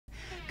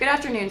Good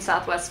afternoon,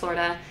 Southwest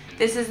Florida.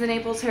 This is the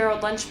Naples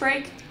Herald Lunch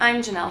Break. I'm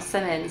Janelle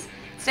Simmons.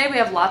 Today we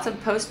have lots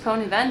of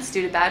postponed events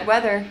due to bad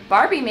weather,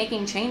 Barbie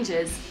making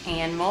changes,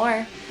 and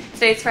more.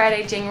 Today's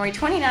Friday, January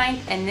 29th,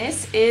 and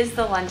this is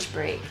the Lunch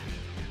Break.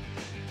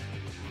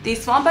 The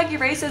Swan Buggy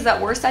races that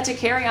were set to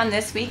carry on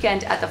this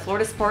weekend at the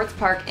Florida Sports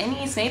Park in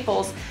East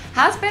Naples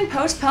has been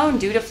postponed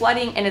due to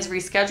flooding and is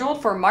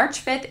rescheduled for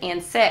March 5th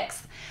and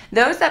 6th.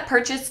 Those that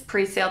purchased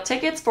pre-sale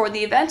tickets for the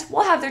event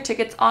will have their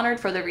tickets honored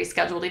for the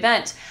rescheduled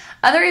event.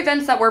 Other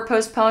events that were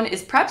postponed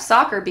is prep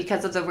soccer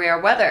because of the rare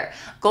weather.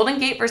 Golden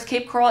Gate vs.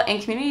 Cape Coral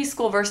and Community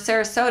School vs.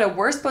 Sarasota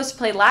were supposed to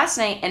play last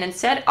night and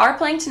instead are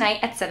playing tonight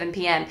at 7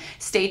 p.m.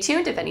 Stay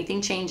tuned if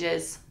anything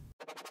changes.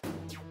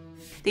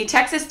 The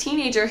Texas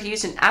teenager who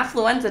used an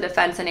affluenza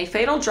defense in a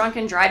fatal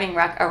drunken driving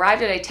wreck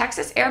arrived at a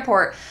Texas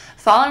airport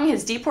following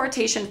his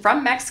deportation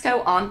from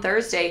Mexico on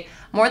Thursday,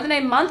 more than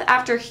a month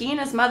after he and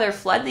his mother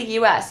fled the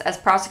U.S. as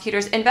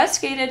prosecutors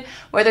investigated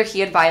whether he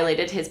had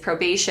violated his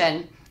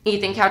probation.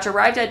 Ethan Couch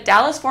arrived at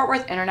Dallas-Fort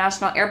Worth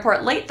International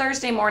Airport late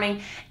Thursday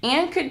morning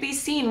and could be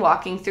seen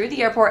walking through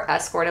the airport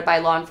escorted by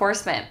law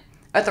enforcement.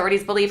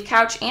 Authorities believe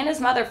Couch and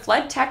his mother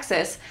fled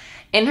Texas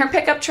in her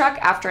pickup truck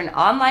after an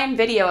online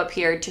video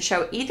appeared to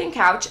show Ethan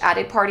Couch at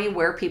a party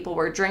where people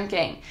were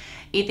drinking.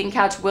 Ethan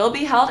Couch will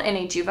be held in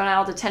a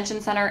juvenile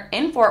detention center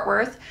in Fort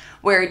Worth,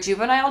 where a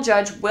juvenile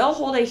judge will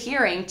hold a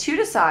hearing to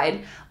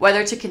decide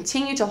whether to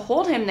continue to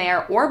hold him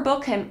there or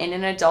book him in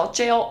an adult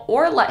jail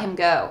or let him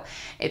go.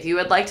 If you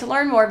would like to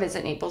learn more,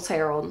 visit Naples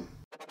Herald.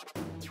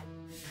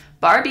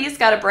 Barbie's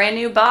got a brand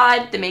new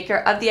bod. The maker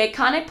of the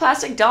iconic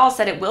plastic doll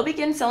said it will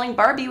begin selling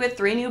Barbie with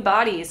 3 new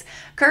bodies: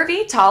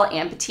 curvy, tall,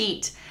 and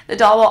petite. The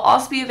doll will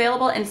also be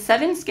available in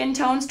 7 skin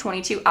tones,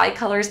 22 eye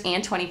colors,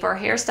 and 24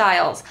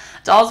 hairstyles.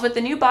 Dolls with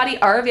the new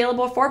body are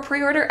available for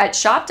pre-order at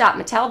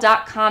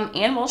shop.mattel.com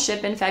and will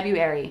ship in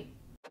February.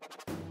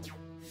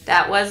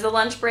 That was the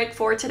lunch break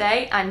for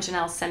today. I'm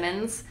Janelle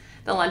Simmons.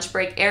 The lunch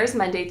break airs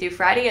Monday through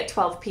Friday at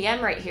 12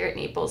 p.m. right here at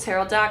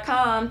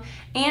NaplesHerald.com.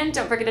 And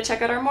don't forget to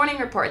check out our morning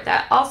report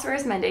that also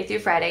airs Monday through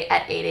Friday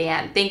at 8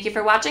 a.m. Thank you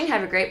for watching.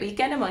 Have a great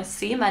weekend, and we'll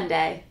see you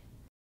Monday.